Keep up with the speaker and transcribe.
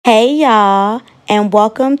Hey, y'all, and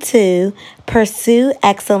welcome to Pursue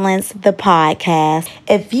Excellence, the podcast.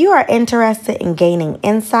 If you are interested in gaining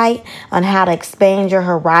insight on how to expand your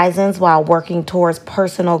horizons while working towards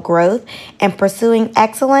personal growth and pursuing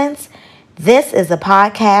excellence, this is a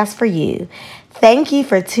podcast for you. Thank you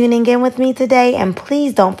for tuning in with me today, and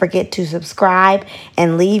please don't forget to subscribe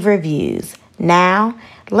and leave reviews. Now,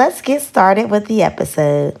 let's get started with the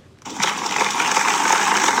episode.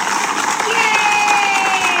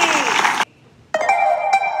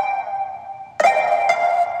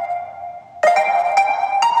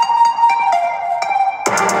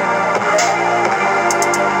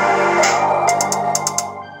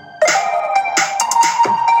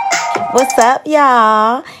 What's up,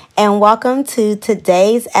 y'all? And welcome to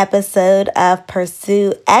today's episode of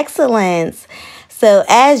Pursue Excellence. So,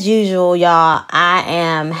 as usual, y'all, I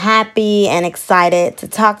am happy and excited to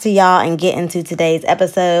talk to y'all and get into today's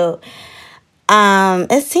episode.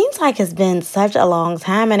 It seems like it's been such a long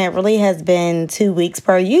time, and it really has been 2 weeks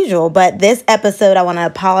per usual. But this episode, I want to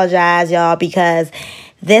apologize, y'all, because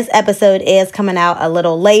this episode is coming out a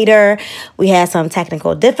little later. We had some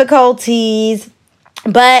technical difficulties,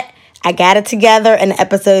 but I got it together, and the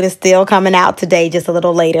episode is still coming out today, just a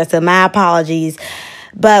little later. So my apologies.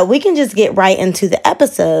 But we can just get right into the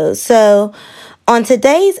episode. So on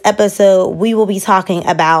today's episode, we will be talking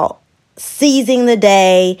about seizing the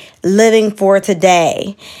day, living for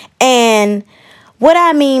today. And what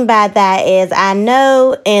I mean by that is, I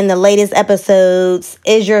know in the latest episodes,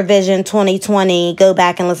 Is Your Vision 2020, go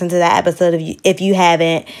back and listen to that episode if you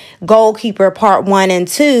haven't, Goal Keeper Part 1 and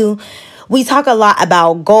 2, we talk a lot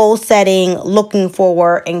about goal setting, looking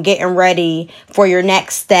forward, and getting ready for your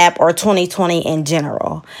next step or 2020 in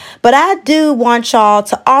general. But I do want y'all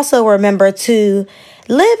to also remember to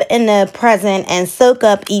live in the present and soak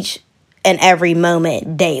up each and every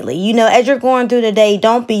moment daily. You know, as you're going through the day,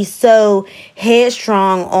 don't be so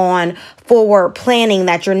headstrong on forward planning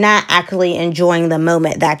that you're not actually enjoying the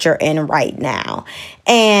moment that you're in right now.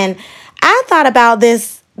 And I thought about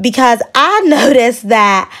this because I noticed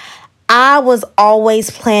that I was always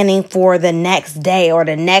planning for the next day or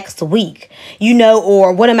the next week,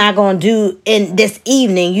 or what am I going to do in this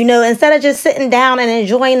evening, instead of just sitting down and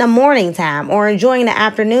enjoying the morning time or enjoying the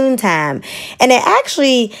afternoon time. And it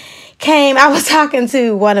actually I was talking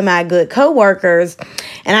to one of my good coworkers,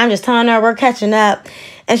 and I'm just telling her we're catching up.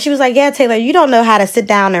 And she was like, yeah, Taylor, you don't know how to sit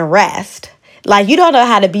down and rest. Like, you don't know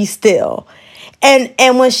how to be still.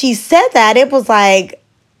 And when she said that, it was like,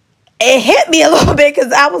 it hit me a little bit,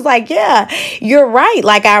 because I was like, yeah, you're right.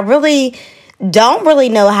 Like, I really don't really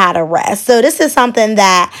know how to rest. So this is something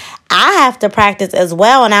that I have to practice as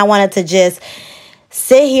well. And I wanted to just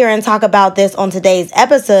sit here and talk about this on today's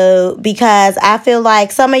episode, because I feel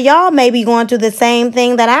like some of y'all may be going through the same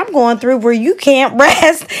thing that I'm going through, where you can't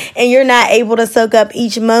rest and you're not able to soak up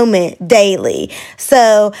each moment daily.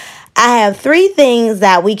 So I have 3 things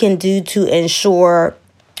that we can do to ensure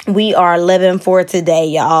we are living for today,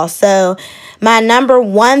 y'all. So my number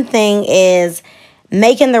 1 thing is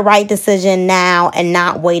making the right decision now and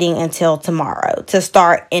not waiting until tomorrow to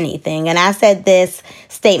start anything. And I said this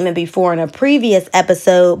statement before in a previous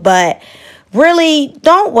episode, but really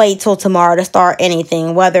don't wait till tomorrow to start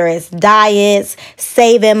anything, whether it's diets,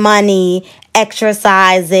 saving money,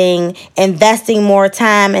 exercising, investing more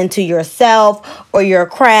time into yourself or your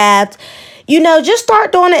craft. Just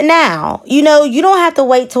start doing it now. You don't have to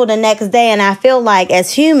wait till the next day. And I feel like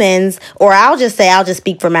as humans, or I'll just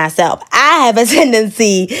speak for myself, I have a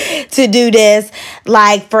tendency to do this.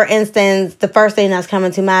 Like, for instance, the first thing that's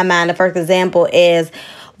coming to my mind, the first example is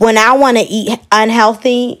when I want to eat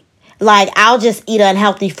unhealthy. Like, I'll just eat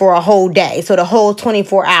unhealthy for a whole day. So the whole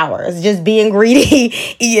 24 hours, just being greedy,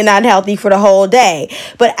 eating unhealthy for the whole day.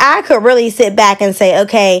 But I could really sit back and say,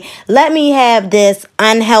 okay, let me have this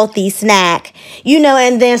unhealthy snack,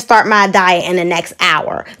 and then start my diet in the next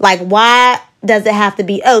hour. Like, why does it have to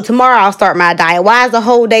be, tomorrow I'll start my diet? Why is the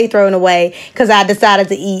whole day thrown away because I decided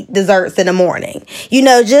to eat desserts in the morning?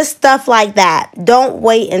 Just stuff like that. Don't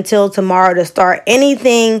wait until tomorrow to start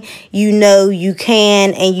anything you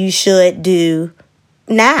can and you should do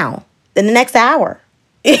now, in the next hour,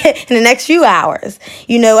 in the next few hours,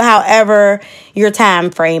 however your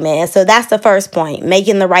time frame is. So that's the first point,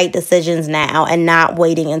 making the right decisions now and not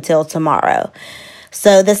waiting until tomorrow.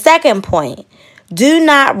 So the second point, do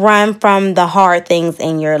not run from the hard things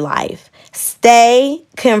in your life. Stay,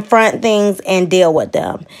 confront things, and deal with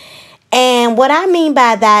them. And And what I mean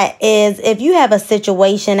by that is if you have a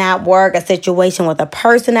situation at work, a situation with a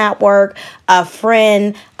person at work, a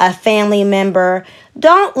friend, a family member,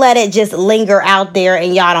 don't let it just linger out there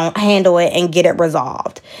and y'all don't handle it and get it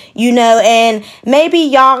resolved. And maybe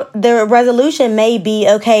the resolution may be,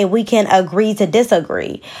 okay, we can agree to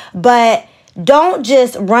disagree. But don't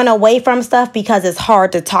just run away from stuff because it's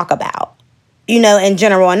hard to talk about. In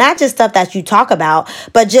general, and not just stuff that you talk about,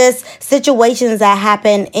 but just situations that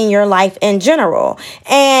happen in your life in general.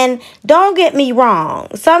 And don't get me wrong,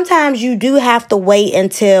 sometimes you do have to wait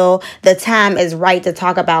until the time is right to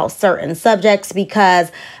talk about certain subjects because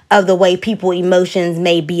of the way people's emotions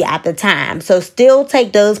may be at the time. So still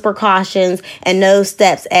take those precautions and those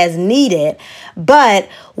steps as needed. But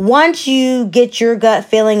once you get your gut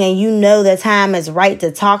feeling and you know the time is right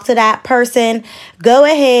to talk to that person, go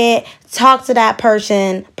ahead, talk to that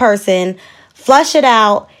person, flush it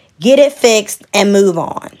out, get it fixed, and move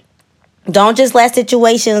on. Don't just let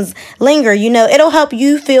situations linger. It'll help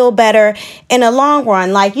you feel better in the long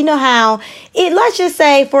run. Like, let's just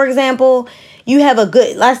say, for example,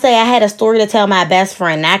 let's say I had a story to tell my best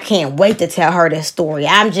friend. And I can't wait to tell her this story.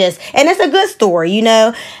 And it's a good story,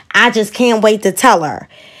 I just can't wait to tell her.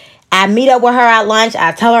 I meet up with her at lunch.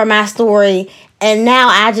 I tell her my story. And now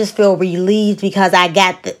I just feel relieved because I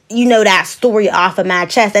got that story off of my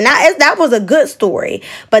chest. And that was a good story.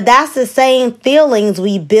 But that's the same feelings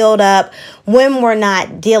we build up when we're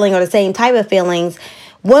not dealing, or the same type of feelings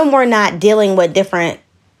when we're not dealing with different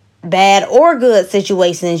bad or good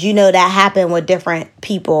situations, that happen with different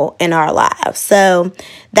people in our lives. So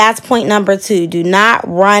that's point number 2. Do not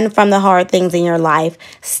run from the hard things in your life.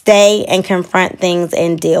 Stay and confront things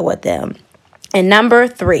and deal with them. And number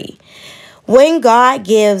 3, what God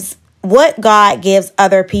gives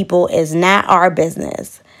other people is not our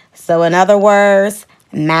business. So in other words,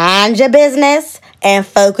 mind your business and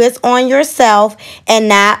focus on yourself and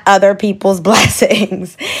not other people's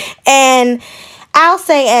blessings. And I'll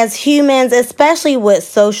say as humans, especially with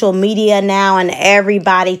social media now, and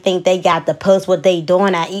everybody think they got to post what they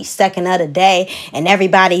doing at each second of the day, and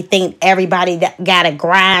everybody think everybody got to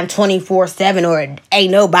grind 24/7 or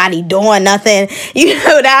ain't nobody doing nothing.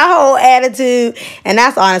 That whole attitude, and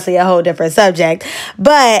that's honestly a whole different subject.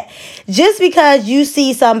 But just because you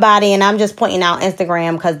see somebody, and I'm just pointing out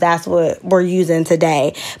Instagram because that's what we're using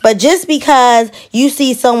today, but just because you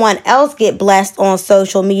see someone else get blessed on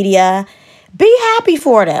social media, be happy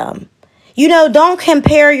for them. Don't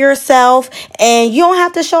compare yourself, and you don't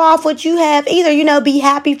have to show off what you have either. Be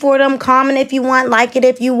happy for them, comment if you want, like it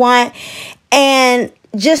if you want, and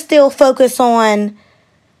just still focus on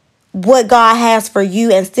what God has for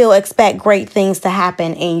you and still expect great things to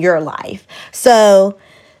happen in your life. So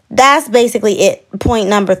that's basically it. Point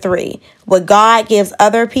number 3. What God gives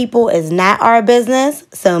other people is not our business.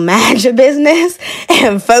 So mind your business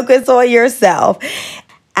and focus on yourself.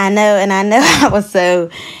 I know I was so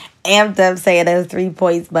amped up saying those 3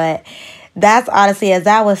 points, but that's honestly, as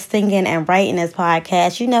I was thinking and writing this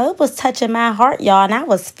podcast, it was touching my heart, y'all, and I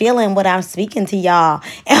was feeling what I'm speaking to y'all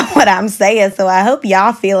and what I'm saying, so I hope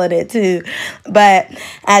y'all feeling it too. But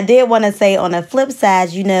I did want to say on the flip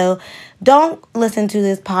side, don't listen to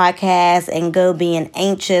this podcast and go being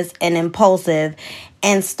anxious and impulsive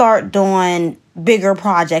and start doing bigger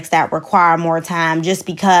projects that require more time just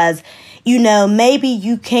because maybe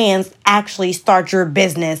you can actually start your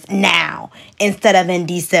business now instead of in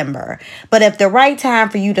December. But if the right time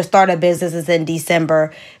for you to start a business is in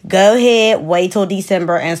December, go ahead, wait till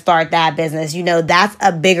December and start that business. That's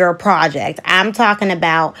a bigger project. I'm talking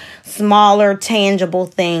about smaller, tangible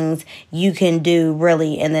things you can do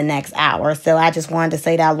really in the next hour. So I just wanted to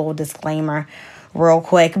say that little disclaimer real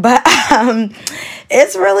quick. But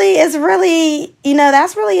it's really, that's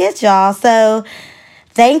really it, y'all. So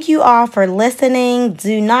thank you all for listening.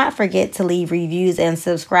 Do not forget to leave reviews and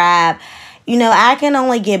subscribe. I can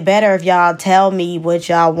only get better if y'all tell me what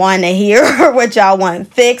y'all want to hear or what y'all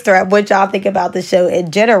want fixed or what y'all think about the show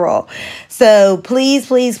in general. So please,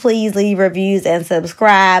 please, please leave reviews and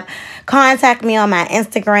subscribe. Contact me on my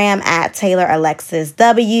Instagram at Taylor Alexis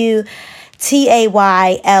W.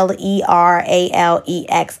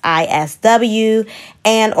 TaylorAlexisW,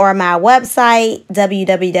 and or my website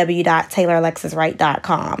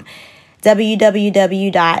www.tayloralexiswright.com,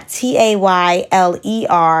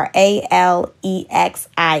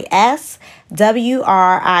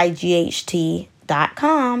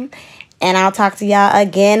 www.TaylorAlexisWright.com. And I'll talk to y'all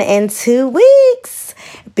again in 2 weeks.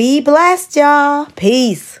 Be blessed, y'all.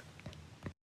 Peace.